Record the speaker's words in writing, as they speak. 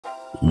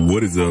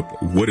What is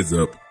up? What is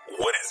up?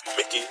 What is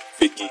Mickey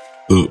Vicky?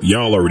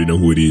 Y'all already know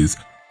who it is.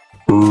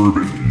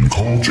 Urban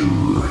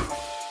Culture.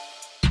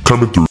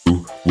 Coming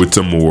through with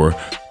some more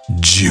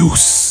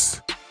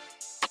juice.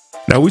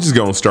 Now we just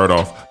gonna start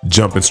off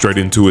jumping straight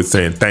into it,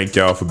 saying thank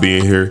y'all for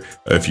being here.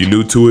 If you're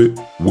new to it,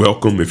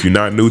 welcome. If you're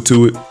not new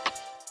to it,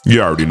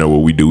 you already know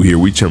what we do here.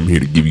 We come here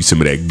to give you some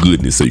of that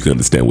goodness so you can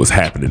understand what's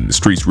happening in the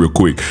streets real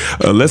quick.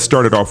 Let's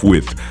start it off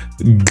with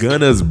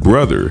Gunna's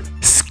brother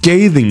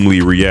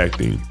scathingly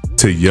reacting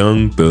to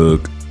Young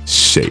Thug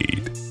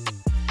shade.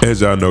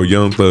 As y'all know,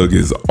 Young Thug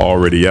is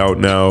already out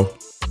now.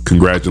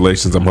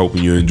 Congratulations. I'm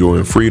hoping you're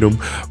enjoying freedom.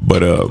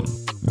 But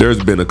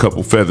there's been a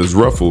couple feathers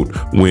ruffled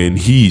when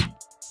he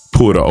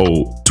pulled an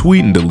old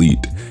tweet and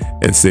delete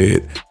and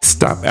said,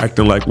 "Stop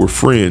acting like we're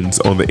friends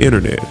on the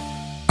internet.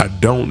 I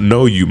don't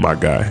know you, my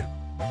guy."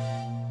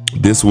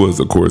 This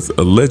was, of course,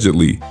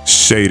 allegedly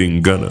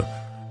shading Gunna,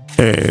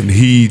 and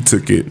he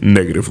took it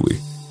negatively.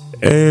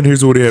 And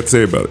here's what he had to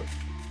say about it.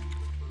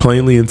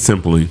 Plainly and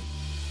simply,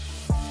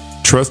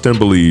 trust and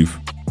believe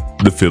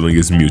the feeling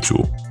is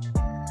mutual.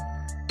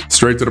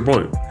 Straight to the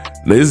point.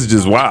 This is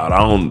just wild.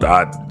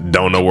 I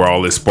don't know where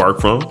all this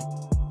sparked from,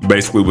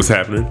 basically what's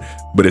happening,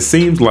 but it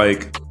seems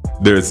like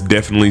there's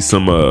definitely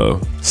some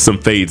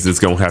fades that's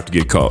gonna have to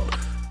get caught.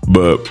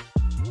 But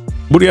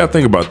what do y'all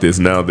think about this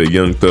now that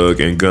Young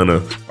Thug and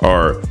Gunna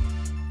are,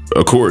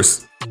 of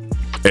course,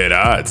 at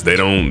odds? They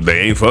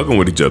ain't fucking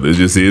with each other. It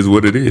just is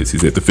what it is. He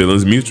said the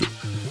feeling's mutual.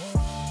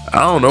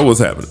 I don't know what's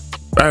happening.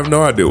 I have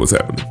no idea what's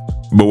happening.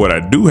 But what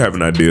I do have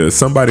an idea is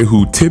somebody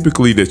who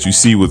typically that you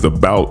see was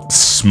about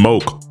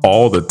smoke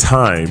all the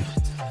time,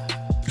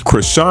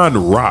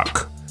 Chrisean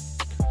Rock,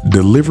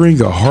 delivering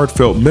a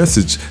heartfelt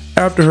message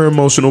after her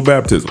emotional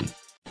baptism.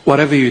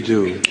 Whatever you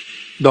do,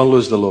 don't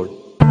lose the Lord.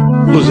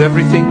 Lose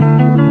everything,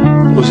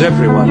 lose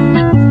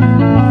everyone,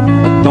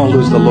 but don't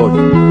lose the Lord.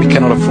 We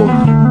cannot afford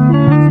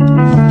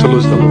to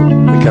lose the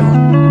Lord. We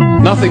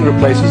cannot. Nothing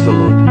replaces the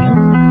Lord.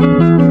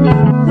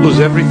 Lose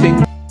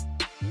everything.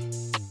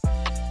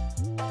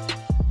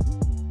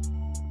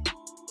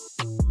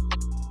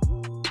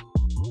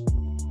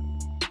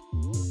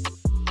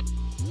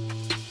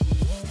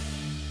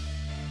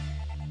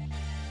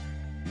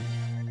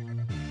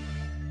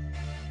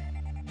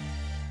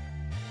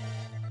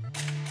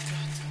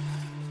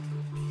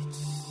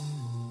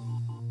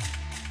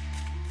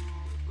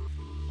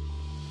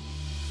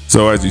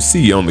 So as you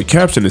see on the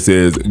caption, it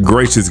says,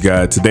 "Gracious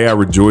God, today I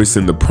rejoice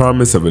in the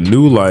promise of a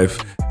new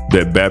life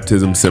that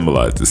baptism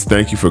symbolizes.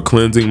 Thank you for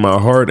cleansing my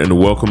heart and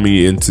welcoming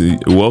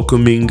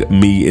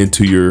me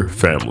into your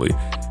family.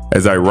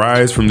 As I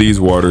rise from these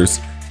waters,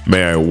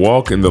 may I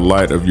walk in the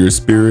light of your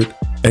spirit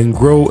and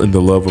grow in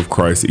the love of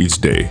Christ each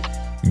day.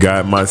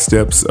 Guide my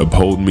steps,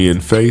 uphold me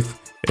in faith,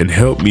 and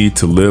help me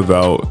to live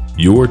out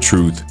your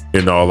truth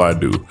in all I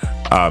do.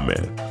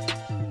 Amen."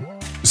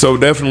 So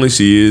definitely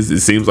she is. It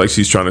seems like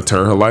she's trying to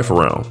turn her life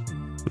around.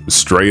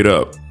 Straight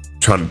up.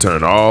 Trying to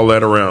turn all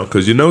that around.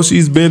 Because you know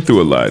she's been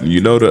through a lot. And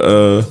you know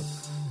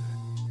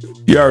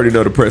you already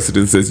know the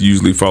precedence that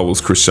usually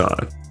follows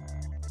Chrisean.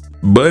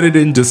 But it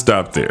didn't just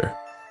stop there.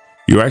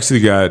 You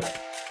actually got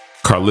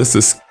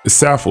Carlissa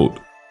Saffold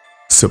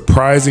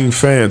surprising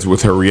fans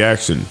with her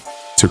reaction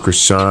to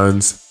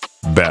Chrisean's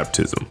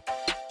baptism.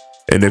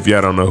 And if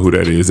y'all don't know who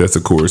that is, that's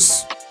of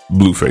course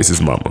Blueface's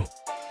mama.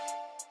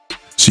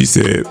 She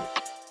said,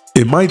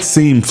 "It might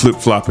seem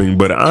flip-flopping,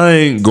 but I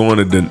ain't going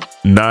to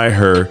deny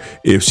her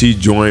if she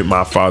joined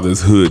my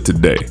father's hood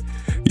today.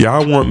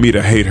 Y'all want me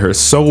to hate her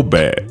so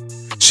bad.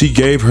 She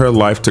gave her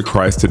life to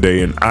Christ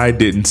today and I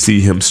didn't see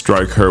him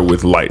strike her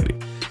with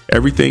lightning.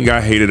 Everything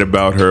I hated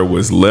about her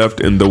was left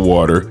in the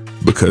water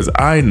because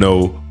I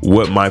know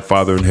what my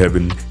Father in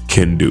heaven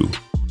can do.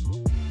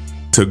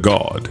 To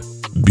God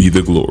be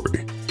the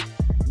glory."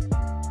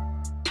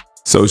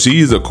 So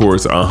she's, of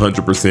course,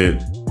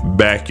 100%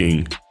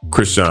 backing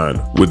Chrisean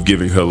with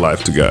giving her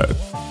life to God.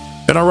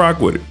 And I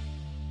rock with it.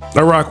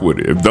 I rock with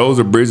it. If those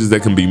are bridges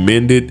that can be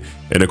mended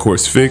and of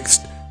course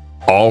fixed,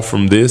 all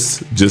from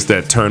this, just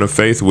that turn of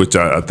faith, which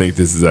I think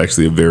this is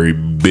actually a very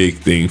big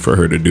thing for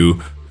her to do.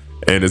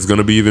 And it's going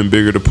to be even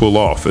bigger to pull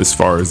off as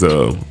far as,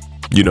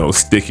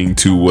 sticking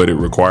to what it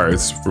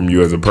requires from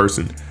you as a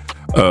person.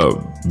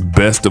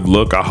 Best of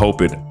luck. I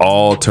hope it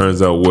all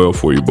turns out well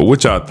for you. But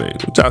what y'all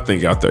think? What y'all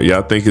think out there?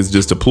 Y'all think it's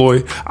just a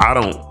ploy?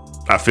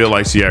 I feel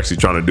like she actually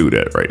trying to do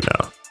that right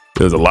now.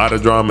 There's a lot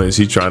of drama and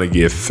she trying to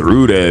get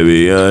through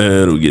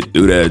that. Get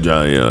through that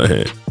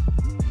drama.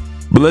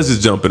 But let's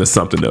just jump into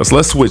something else.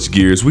 Let's switch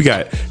gears. We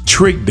got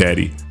Trick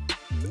Daddy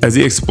as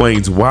he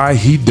explains why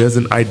he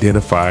doesn't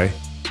identify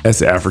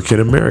as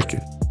African American.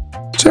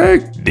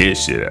 Check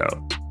this shit out.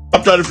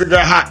 I'm trying to figure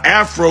out how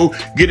Afro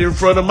get in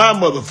front of my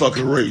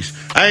motherfucking race.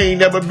 I ain't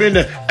never been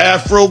to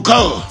Afro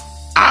color.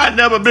 I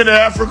never been to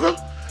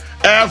Africa.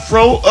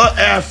 Afro or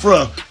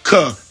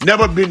Africa.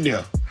 Never been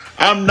there.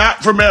 I'm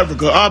not from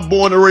Africa. I'm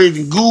born and raised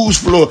in Goose,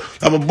 Florida.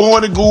 I'm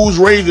born in Goose,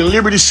 raised in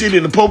Liberty City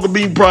in the Poker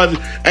Bean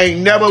Project.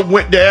 Ain't never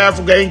went to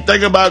Africa. Ain't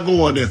thinking about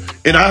going there.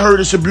 And I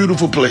heard it's a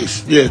beautiful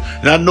place. Yes.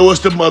 And I know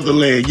it's the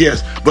motherland.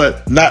 Yes.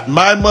 But not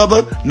my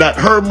mother, not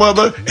her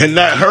mother, and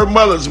not her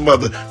mother's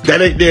mother.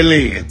 That ain't their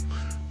land.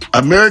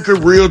 America,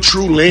 real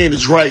true land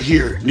is right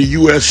here in the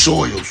U.S.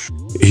 soils.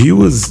 He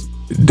was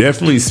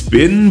definitely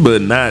spitting,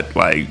 but not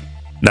like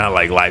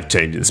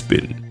life-changing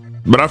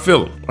spitting. But I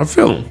feel him. I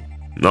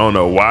don't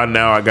know why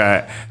now I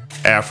got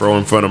Afro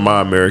in front of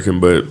my American,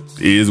 but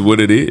it is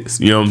what it is.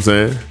 You know what I'm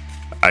saying?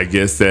 I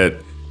guess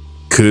that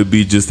could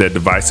be just that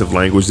divisive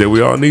language that we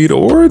all need,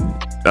 or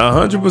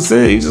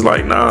 100% he's just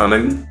like, nah,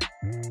 nigga,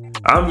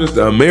 I'm just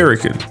an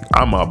American.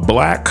 I'm a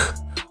black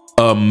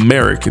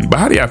American. But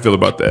how do y'all feel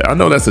about that? I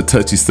know that's a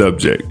touchy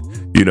subject.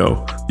 You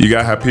know, you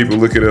got how people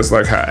look at us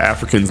like how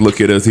Africans look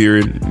at us here,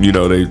 and you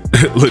know, they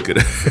look at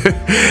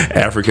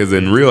Africans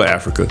in real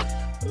Africa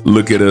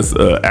look at us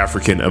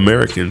African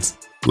Americans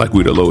like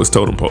we the lowest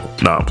totem pole.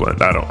 Nah, I'm playing.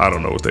 I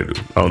don't know what they do.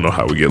 I don't know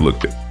how we get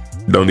looked at.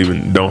 Don't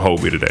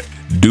hold me to that.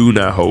 Do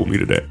not hold me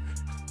to that.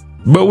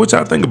 But what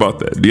y'all think about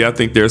that? Do y'all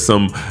think there's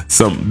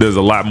there's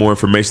a lot more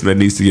information that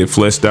needs to get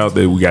fleshed out,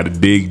 that we got to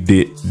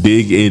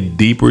dig in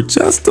deeper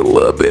just a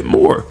little bit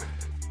more?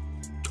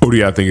 Or do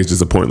y'all think it's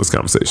just a pointless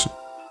conversation?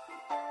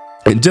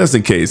 And just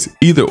in case,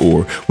 either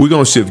or, we're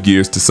going to shift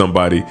gears to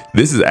somebody.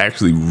 This is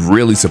actually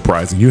really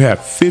surprising. You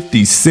have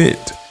 50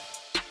 Cent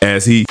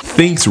as he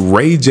thinks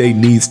Ray J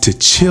needs to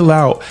chill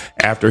out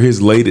after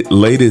his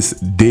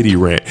latest Diddy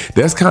rant.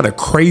 That's kind of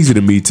crazy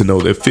to me to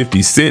know that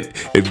 50 Cent,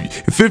 if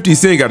 50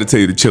 Cent got to tell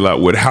you to chill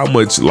out with how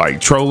much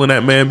like trolling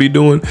that man be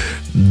doing,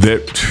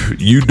 that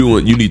you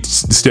need to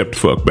step the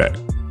fuck back.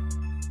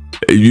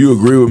 If you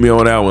agree with me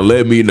on that one,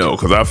 let me know,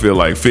 because I feel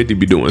like 50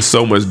 be doing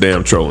so much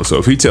damn trolling. So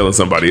if he telling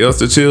somebody else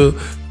to chill,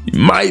 you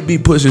might be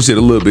pushing shit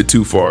a little bit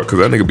too far, because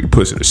that nigga be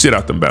pushing the shit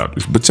out them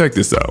boundaries. But check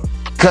this out.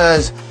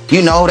 Because,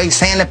 you know, they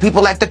saying that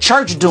people at the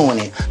church doing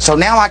it. So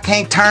now I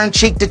can't turn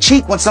cheek to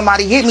cheek when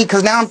somebody hit me,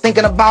 because now I'm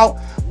thinking about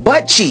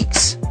butt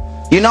cheeks.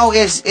 You know,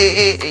 it's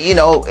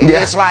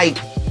like,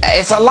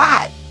 it's a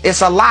lot.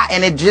 It's a lot,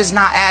 and it's just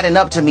not adding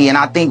up to me. And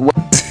I think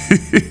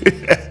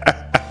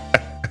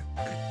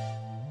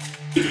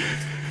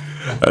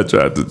I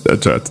tried to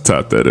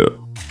top that up.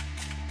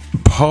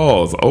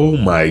 Pause. Oh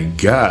my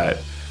God.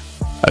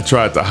 I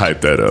tried to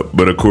hype that up,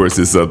 but of course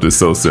it's something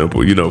so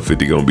simple. You know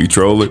 50 gonna be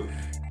trolling.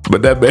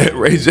 But that man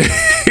Ray J,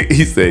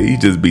 he said he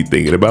just be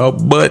thinking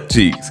about butt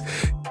cheeks.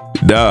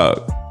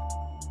 Dog,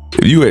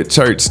 if you at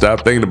church,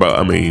 stop thinking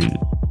about,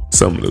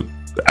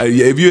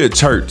 if you at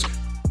church,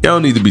 you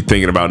don't need to be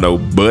thinking about no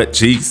butt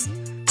cheeks.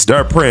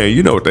 Start praying.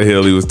 You know what the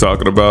hell he was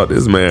talking about.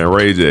 This man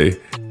Ray J,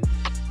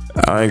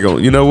 I ain't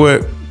gonna, you know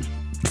what?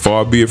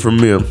 Far be it from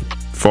him.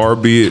 Far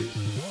be it.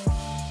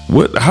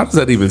 What? How does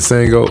that even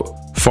saying go?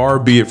 Far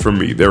be it from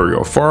me. There we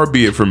go. Far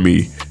be it from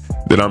me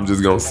that I'm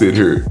just gonna sit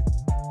here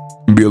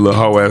and be a little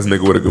hoe ass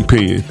nigga with a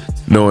companion,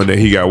 knowing that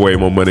he got way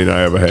more money than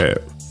I ever had.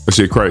 That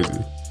shit crazy.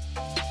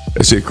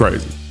 That shit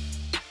crazy.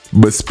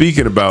 But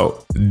speaking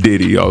about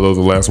Diddy, although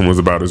the last one was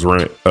about his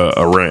rant,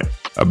 a rant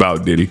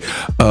about Diddy,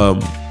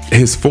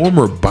 his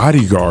former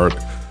bodyguard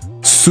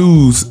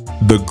sues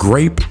the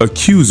grape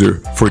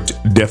accuser for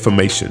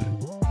defamation.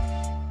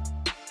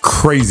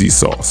 Crazy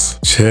sauce.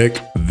 Check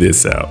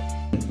this out.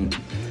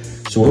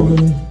 So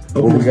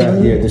what we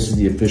got here, this is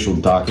the official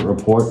docket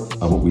report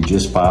of what we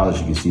just filed. As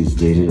you can see, it's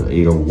dated at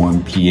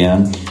 8:01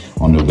 p.m.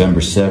 on November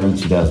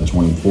 7th,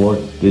 2024.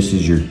 This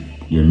is your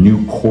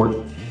new court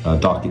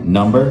docket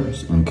number,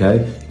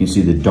 okay? You can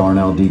see that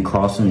Darnell D.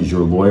 Crossan is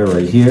your lawyer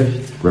right here,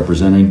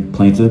 representing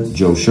plaintiff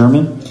Joe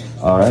Sherman.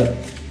 All right,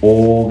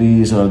 all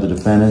these are the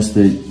defendants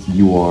that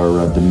you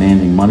are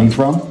demanding money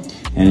from.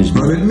 And it's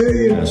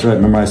that's right.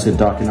 Remember I said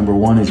docket number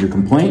 1 is your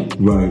complaint.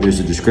 Right.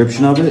 There's a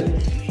description of it,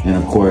 and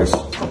of course,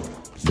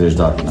 there's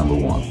docket number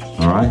 1.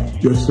 All right.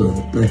 Yes, sir.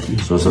 Thank you.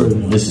 So, sir,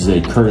 this is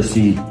a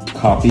courtesy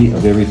copy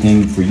of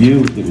everything for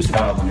you. It was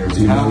filed on your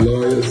behalf.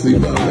 See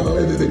my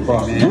lawyer.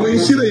 You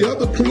ain't see the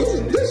other police.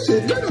 This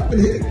shit right up in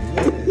here.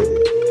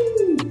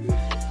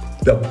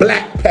 The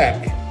Black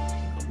Pack.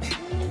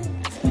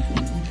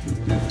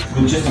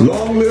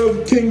 Long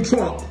live King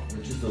Trump.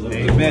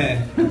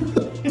 Amen.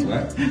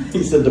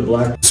 He said the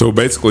black. So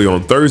basically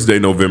on Thursday,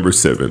 November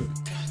 7th,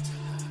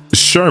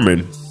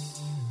 Sherman,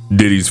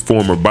 Diddy's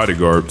former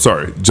bodyguard,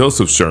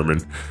 Joseph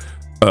Sherman,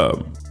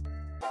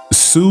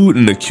 sued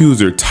and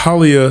accused her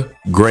Talia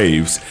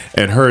Graves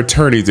and her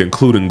attorneys,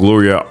 including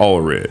Gloria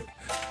Allred.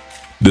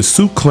 The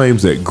suit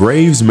claims that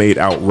Graves made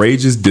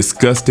outrageous,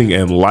 disgusting,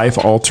 and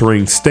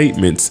life-altering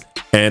statements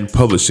and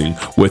publishing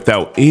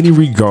without any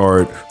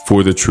regard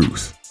for the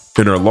truth.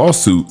 In her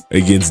lawsuit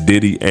against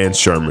Diddy and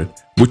Sherman,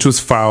 which was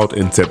filed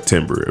in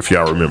September, if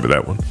y'all remember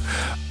that one,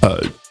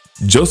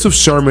 Joseph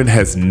Sherman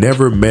has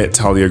never met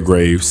Talia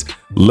Graves,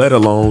 let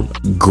alone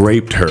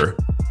graped her,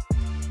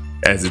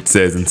 as it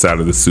says inside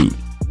of the suit.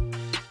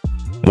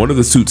 One of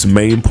the suit's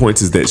main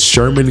points is that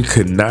Sherman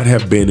could not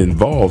have been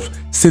involved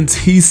since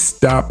he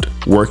stopped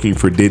working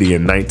for Diddy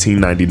in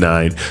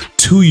 1999,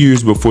 2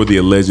 years before the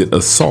alleged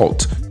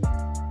assault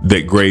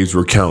that Graves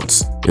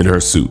recounts in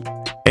her suit.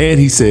 And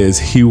he says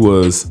he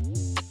was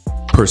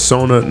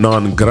persona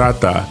non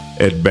grata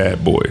at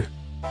Bad Boy,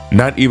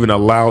 not even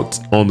allowed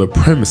on the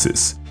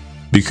premises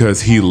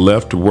because he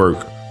left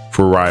work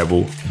for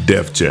rival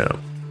Def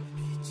Jam.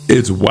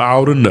 It's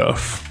wild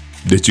enough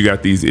that you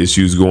got these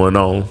issues going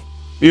on.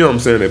 You know what I'm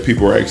saying? That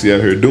people are actually out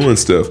here doing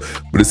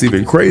stuff. But it's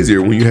even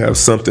crazier when you have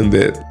something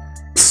that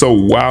so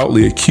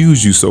wildly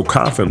accused you so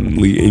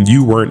confidently and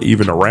you weren't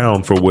even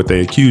around for what they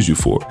accused you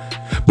for.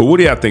 But what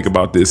do y'all think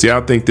about this?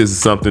 Y'all think this is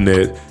something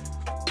that,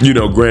 you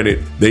know,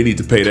 granted, they need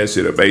to pay that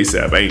shit up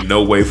ASAP. Ain't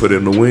no way for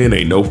them to win.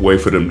 Ain't no way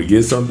for them to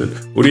get something.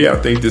 What do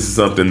y'all think this is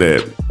something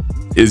that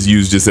is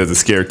used just as a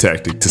scare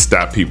tactic to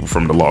stop people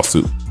from the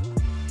lawsuit?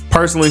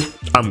 Personally,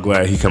 I'm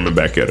glad he coming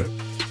back at her.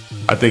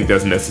 I think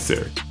that's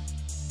necessary.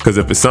 Because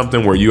if it's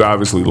something where you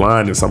obviously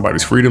lying and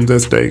somebody's freedom's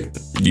at stake,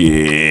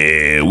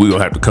 yeah, we're going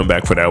to have to come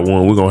back for that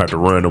one. We're going to have to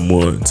run them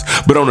ones.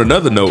 But on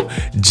another note,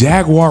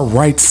 Jaguar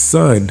Wright's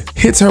son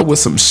hits her with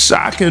some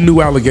shocking new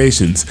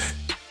allegations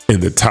in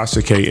the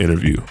Tasha K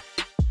interview.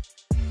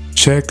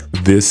 Check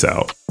this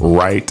out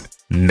right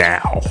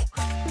now.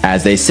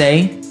 As they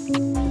say,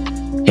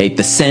 hate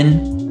the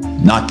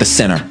sin, not the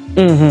sinner.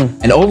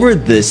 And over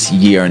this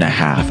year and a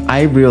half,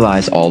 I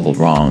realized all the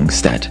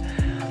wrongs that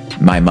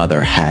my mother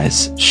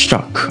has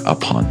struck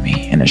upon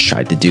me and has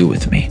tried to do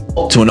with me.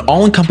 To an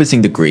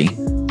all-encompassing degree,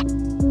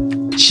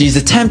 she's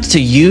attempted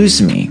to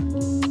use me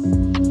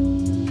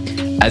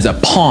as a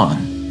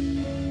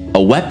pawn,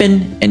 a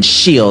weapon and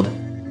shield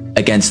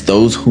against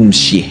those whom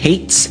she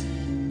hates,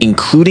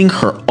 including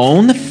her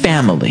own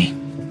family,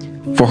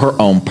 for her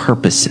own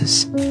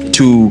purposes,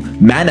 to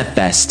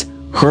manifest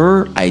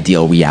her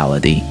ideal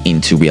reality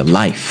into real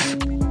life.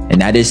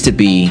 And that is to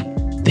be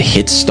the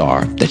hit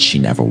star that she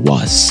never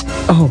was.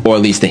 Or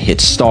at least the hit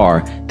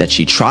star that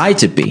she tried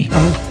to be,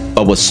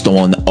 but was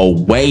stolen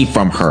away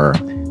from her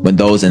when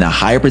those in a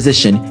higher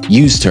position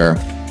used her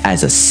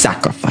as a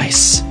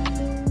sacrifice.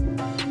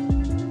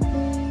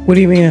 What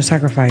do you mean a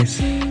sacrifice?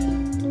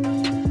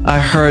 I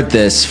heard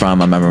this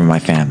from a member of my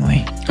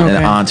family,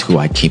 an aunt who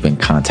I keep in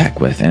contact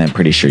with, and I'm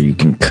pretty sure you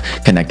can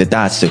connect the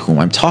dots to whom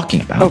I'm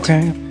talking about.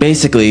 Okay.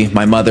 Basically,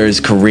 my mother's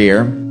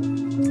career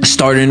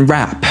started in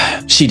rap.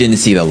 She didn't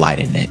see the light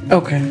in it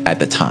at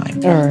the time.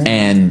 All right.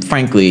 And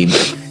frankly,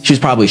 she was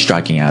probably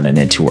striking out in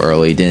it too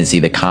early, didn't see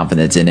the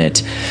confidence in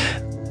it,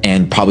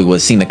 and probably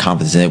was seeing the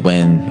confidence in it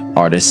when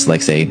artists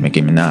like, say,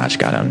 Nicki Minaj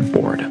got on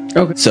board.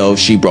 Okay. So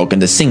she broke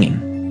into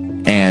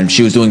singing, and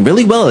she was doing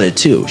really well at it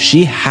too.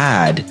 She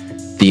had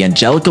the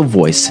angelical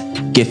voice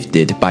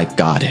gifted by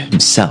God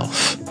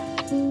himself.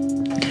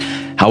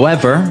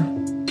 However,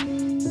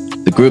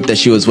 the group that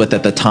she was with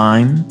at the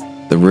time,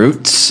 The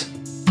Roots,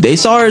 they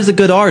saw her as a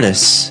good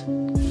artist,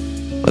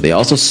 but they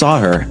also saw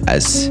her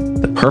as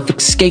the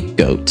perfect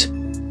scapegoat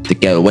to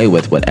get away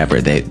with whatever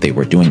they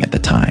were doing at the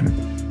time.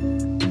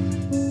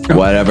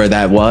 Whatever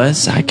that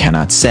was, I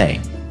cannot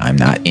say. I'm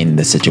not in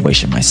the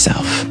situation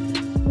myself.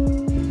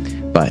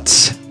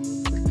 But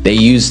they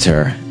used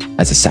her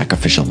as a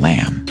sacrificial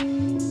lamb.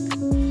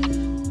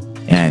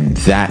 And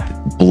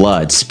that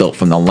blood spilt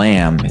from the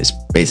lamb is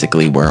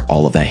basically where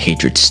all of that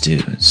hatred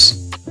stews.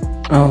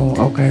 Oh,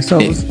 okay. So,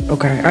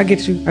 okay. I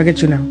get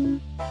you now.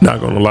 Not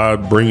gonna lie,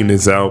 bringing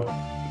this out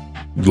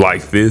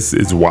like this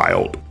is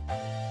wild.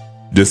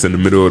 Just in the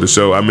middle of the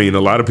show. I mean,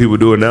 a lot of people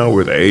do it now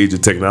with the age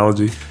of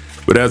technology,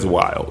 but that's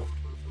wild.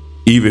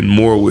 Even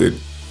more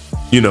with,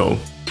 you know,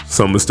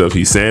 some of the stuff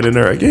he's saying in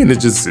there. Again,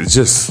 it's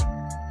just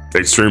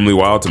extremely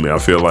wild to me. I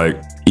feel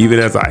like even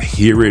as I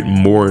hear it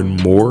more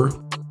and more,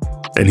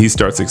 and he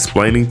starts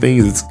explaining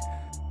things,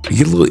 I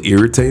get a little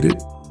irritated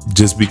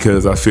just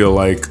because I feel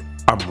like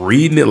I'm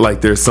reading it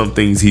like there's some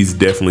things he's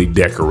definitely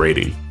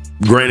decorating.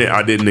 Granted,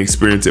 I didn't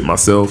experience it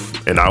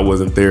myself and I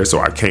wasn't there, so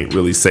I can't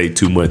really say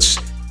too much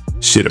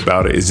shit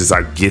about it. It's just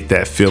I get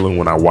that feeling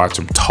when I watch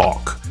him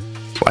talk.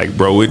 Like,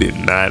 bro, it did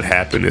not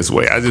happen this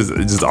way. It's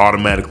just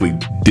automatically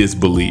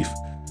disbelief.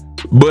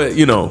 But,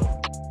 you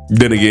know,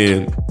 then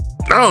again,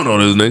 I don't know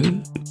this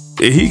nigga.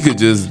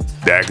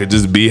 That could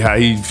just be how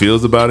he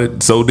feels about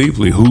it so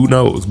deeply. Who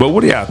knows? But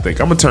what do y'all think?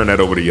 I'm gonna turn that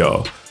over to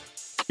y'all.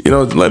 You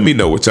know, let me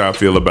know what y'all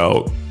feel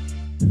about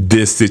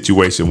this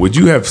situation. Would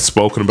you have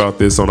spoken about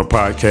this on a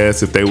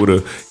podcast if they would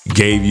have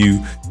gave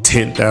you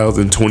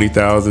 10,000,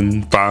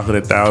 20,000,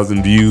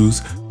 500,000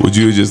 views? Would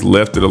you have just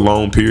left it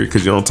alone, period,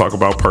 because you don't talk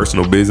about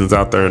personal business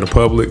out there in the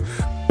public?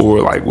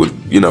 Or like, what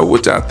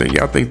y'all think?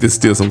 Y'all think this is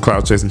still some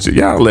clout chasing shit?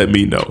 Y'all let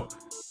me know.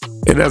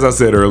 And as I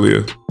said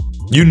earlier,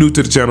 you new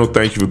to the channel,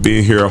 thank you for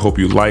being here. I hope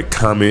you like,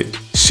 comment,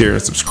 share,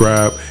 and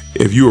subscribe.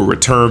 If you're a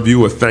return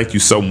viewer, thank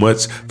you so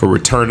much for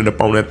returning up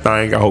on that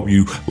thing. I hope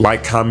you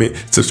like, comment,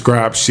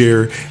 subscribe,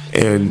 share,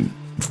 and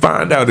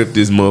find out if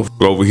this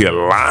motherfucker over here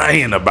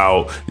lying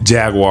about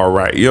Jaguar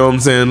Wright. You know what I'm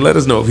saying? Let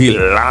us know if he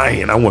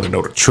lying. I want to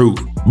know the truth,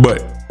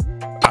 but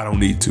I don't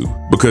need to,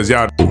 because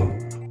y'all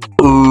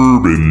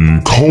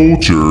urban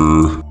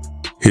culture.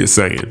 Hit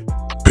saying,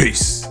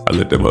 peace. I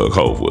let that mug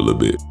hold for a little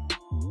bit.